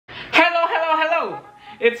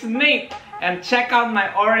it's Nate, and check out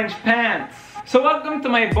my orange pants. So welcome to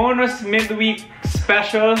my bonus midweek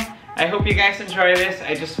special. I hope you guys enjoy this.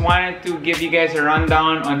 I just wanted to give you guys a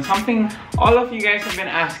rundown on something all of you guys have been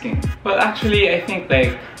asking. Well, actually, I think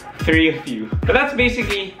like 3 of you. But that's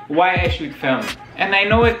basically why I shoot film. And I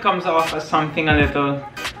know it comes off as something a little,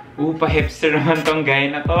 pa-hipster naman tong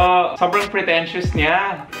guy na to. Sobrang pretentious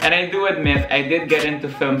niya. And I do admit, I did get into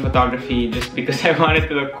film photography just because I wanted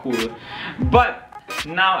to look cool. But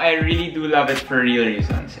now I really do love it for real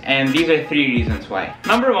reasons. And these are 3 reasons why.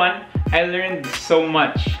 Number 1, I learned so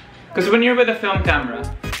much. Because when you're with a film camera...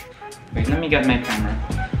 Wait, let me get my camera.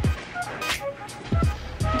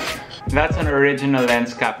 That's an original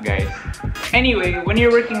lens cap, guys. Anyway, when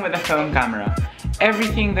you're working with a film camera,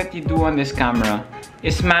 everything that you do on this camera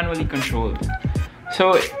is manually controlled.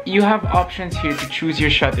 So you have options here to choose your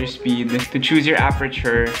shutter speed, to choose your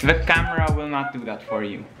aperture. The camera will not do that for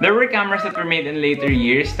you. There were cameras that were made in later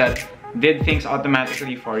years that did things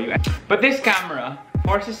automatically for you. But this camera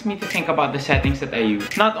forces me to think about the settings that I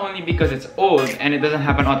use. Not only because it's old and it doesn't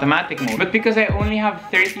have an automatic mode, but because I only have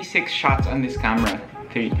 36 shots on this camera.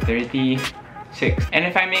 36. And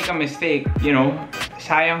if I make a mistake, you know,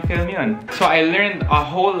 sayang film yun. So I learned a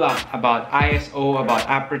whole lot about ISO, about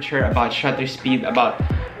aperture, about shutter speed, about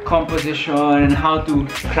composition, and how to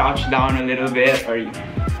crouch down a little bit, or...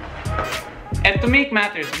 And to make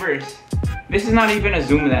matters worse, this is not even a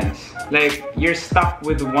zoom lens. Like, you're stuck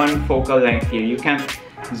with one focal length here. You can't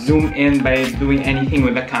zoom in by doing anything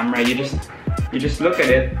with the camera. You just look at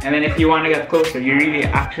it, and then if you want to get closer, you really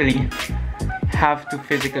actually have to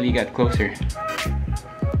physically get closer.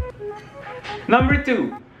 Number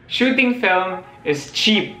 2, shooting film is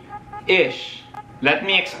cheap-ish. Let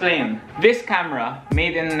me explain. This camera,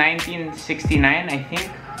 made in 1969, I think.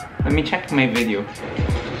 Let me check my video.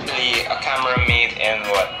 A camera made in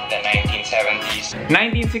what, the 1970s?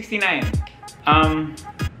 1969.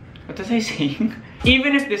 What was I saying?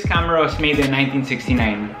 Even if this camera was made in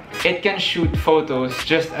 1969, it can shoot photos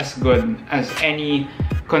just as good as any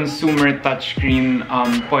consumer touchscreen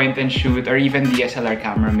point and shoot or even DSLR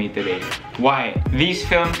camera made today. Why? These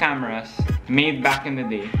film cameras made back in the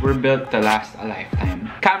day were built to last a lifetime.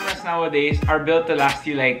 Cameras nowadays are built to last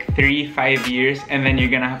you like 3-5 years, and then you're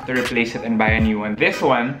gonna have to replace it and buy a new one. This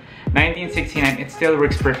one, 1969, it still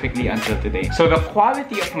works perfectly until today. So the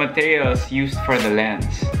quality of materials used for the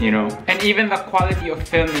lens, you know, and even the quality of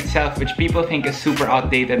film itself, which people think is super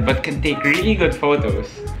outdated but can take really good photos,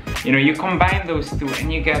 you know, you combine those two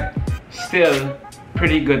and you get still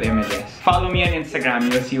pretty good images. Follow me on Instagram,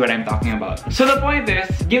 you'll see what I'm talking about. So the point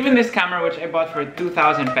is, given this camera which I bought for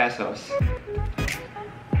 2,000 pesos,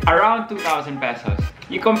 around 2,000 pesos,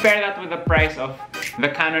 you compare that with the price of the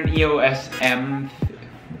Canon EOS M...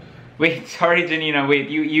 Wait, sorry Janina, wait,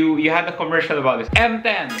 you had a commercial about this.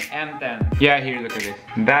 M10. Yeah, here, look at this.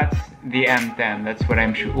 That's the M10, that's what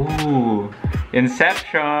I'm shooting. Ooh,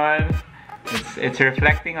 Inception. It's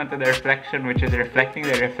reflecting onto the reflection, which is reflecting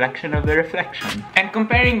the reflection of the reflection. And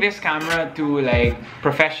comparing this camera to like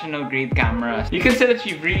professional grade cameras, you can still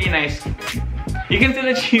achieve really nice. You can still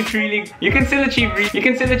achieve really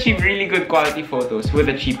good quality photos with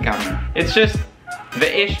a cheap camera. It's just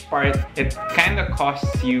the ish part. It kind of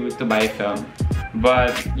costs you to buy film,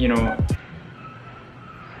 but you know.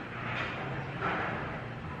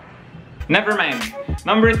 Never mind.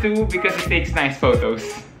 Number 2, because it takes nice photos.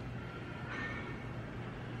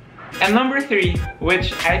 And number 3,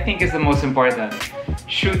 which I think is the most important,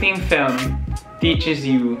 shooting film teaches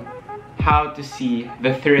you how to see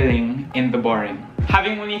the thrilling in the boring.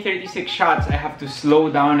 Having only 36 shots, I have to slow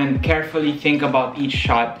down and carefully think about each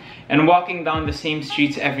shot. And walking down the same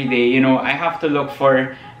streets every day, you know, I have to look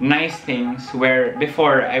for nice things where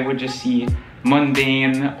before I would just see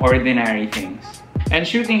mundane, ordinary things. And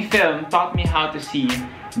shooting film taught me how to see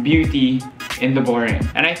beauty in the boring.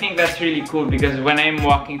 And I think that's really cool because when I'm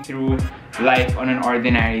walking through life on an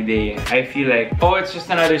ordinary day, I feel like, oh, it's just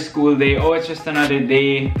another school day, oh, it's just another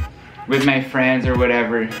day with my friends or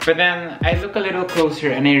whatever. But then I look a little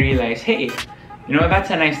closer and I realize, hey, you know, that's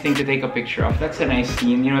a nice thing to take a picture of. That's a nice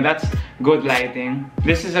scene, you know, that's good lighting.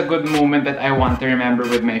 This is a good moment that I want to remember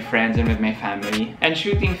with my friends and with my family. And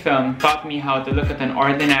shooting film taught me how to look at an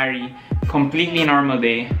ordinary, completely normal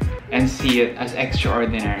day and see it as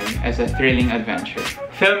extraordinary, as a thrilling adventure.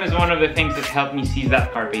 Film is one of the things that helped me seize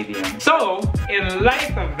that carpe diem. So, in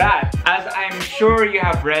light of that, as I'm sure you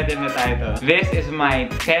have read in the title, this is my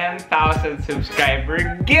 10,000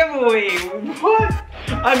 subscriber giveaway! What?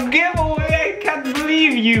 A giveaway? I can't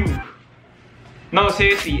believe you! No,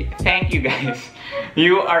 seriously, thank you guys.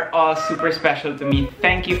 You are all super special to me.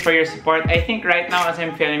 Thank you for your support. I think right now as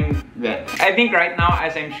I'm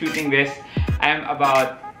shooting this, I'm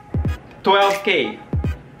about 12K.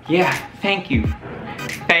 Yeah, thank you.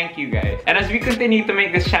 Thank you guys. And as we continue to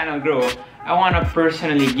make this channel grow, I want to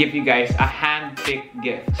personally give you guys a hand-picked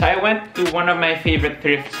gift. So I went to one of my favorite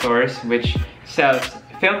thrift stores which sells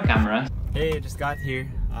film cameras. Hey, I just got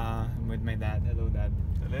here. I'm with my dad. Hello, Dad.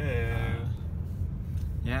 Hello.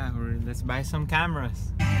 Yeah, let's buy some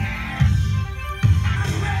cameras.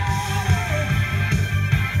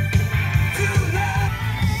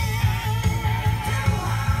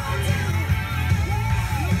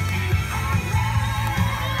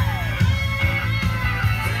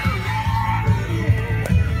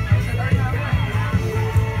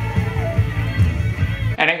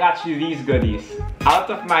 And I got you these goodies.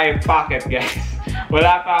 Out of my pocket, guys.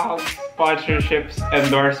 Wala pa akong sponsorships,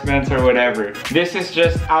 endorsements, or whatever. This is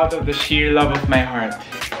just out of the sheer love of my heart.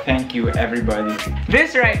 Thank you, everybody.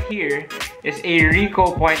 This right here is a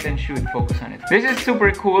Ricoh point and shoot. Focus on it. This is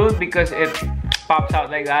super cool because it pops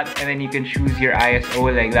out like that, and then you can choose your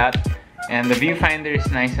ISO like that. And the viewfinder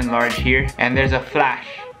is nice and large here. And there's a flash.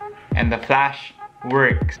 And the flash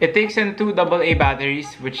works. It takes in 2 AA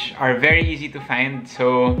batteries, which are very easy to find.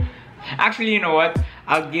 So actually, you know what?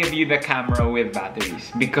 I'll give you the camera with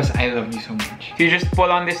batteries because I love you so much. So you just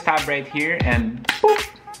pull on this tab right here and boop,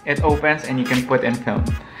 it opens and you can put in film.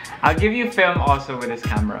 I'll give you film also with this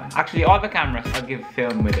camera. Actually, all the cameras, I'll give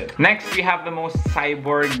film with it. Next, we have the most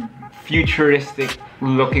cyborg, futuristic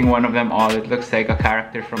looking one of them all. It looks like a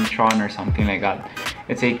character from Tron or something like that.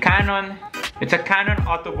 It's a Canon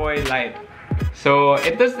Autoboy Light. So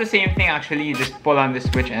it does the same thing actually. You just pull on the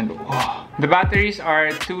switch and whoa. The batteries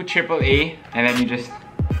are 2 AAA, and then you just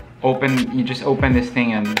open this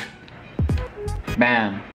thing and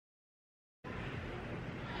bam.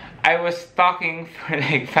 I was talking for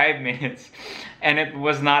like 5 minutes and it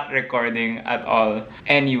was not recording at all.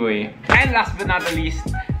 Anyway, and last but not the least,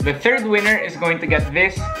 the third winner is going to get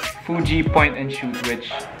this Fuji point and shoot,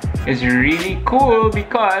 which is really cool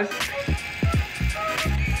because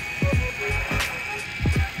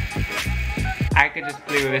I could just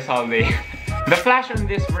play with this all day. The flash on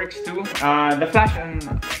this works too. The flash on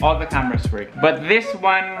all the cameras work. But this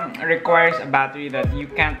one requires a battery that you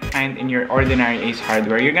can't find in your ordinary Ace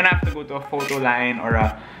hardware. You're gonna have to go to a photo line or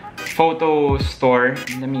a photo store.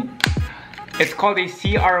 It's called a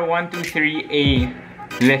CR123A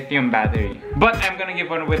lithium battery. But I'm gonna give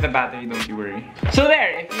one with the battery, don't you worry. So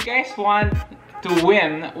there, if you guys want to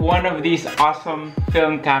win one of these awesome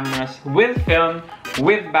film cameras with film,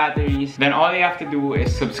 with batteries, then all you have to do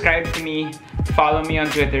is subscribe to me, follow me on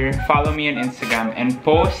Twitter, follow me on Instagram, and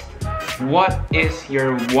post what is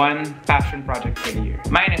your one passion project for the year.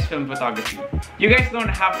 Mine is film photography. You guys don't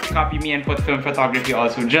have to copy me and put film photography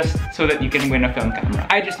also just so that you can win a film camera.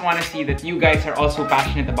 I just want to see that you guys are also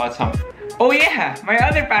passionate about something. Oh yeah, my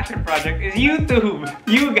other passion project is YouTube.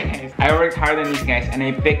 You guys. I worked hard on these guys and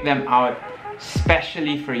I picked them out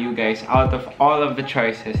especially for you guys. Out of all of the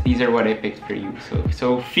choices, these are what I picked for you.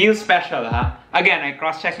 So feel special, huh? Again, I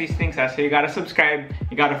cross-check these things, so you gotta subscribe,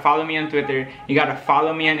 you gotta follow me on Twitter, you gotta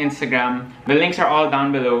follow me on Instagram. The links are all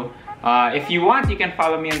down below. If you want, you can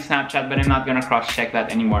follow me on Snapchat, but I'm not gonna cross-check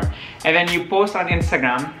that anymore. And then you post on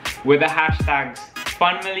Instagram with the hashtags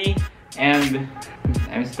Funmily and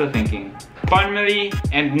I'm still thinking. Funmily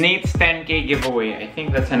and Nate's 10K giveaway. I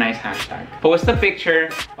think that's a nice hashtag. Post a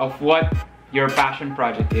picture of what your passion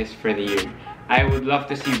project is for the year. I would love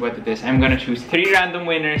to see what it is. I'm gonna choose 3 random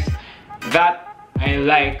winners that I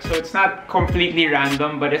like. So it's not completely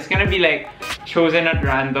random, but it's gonna be like chosen at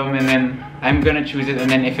random and then I'm gonna choose it,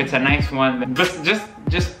 and then if it's a nice one,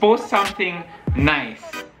 just post something nice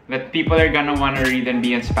that people are gonna wanna read and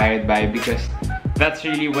be inspired by, because that's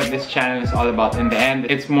really what this channel is all about in the end.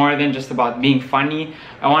 It's more than just about being funny.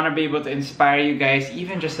 I want to be able to inspire you guys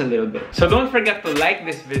even just a little bit. So don't forget to like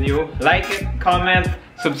this video, like it, comment,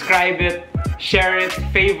 subscribe it, share it,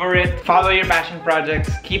 favor it, follow your passion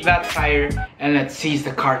projects, keep that fire, and let's seize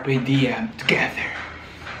the carpe diem together.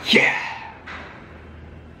 Yeah!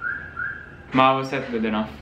 Ma, was that good enough?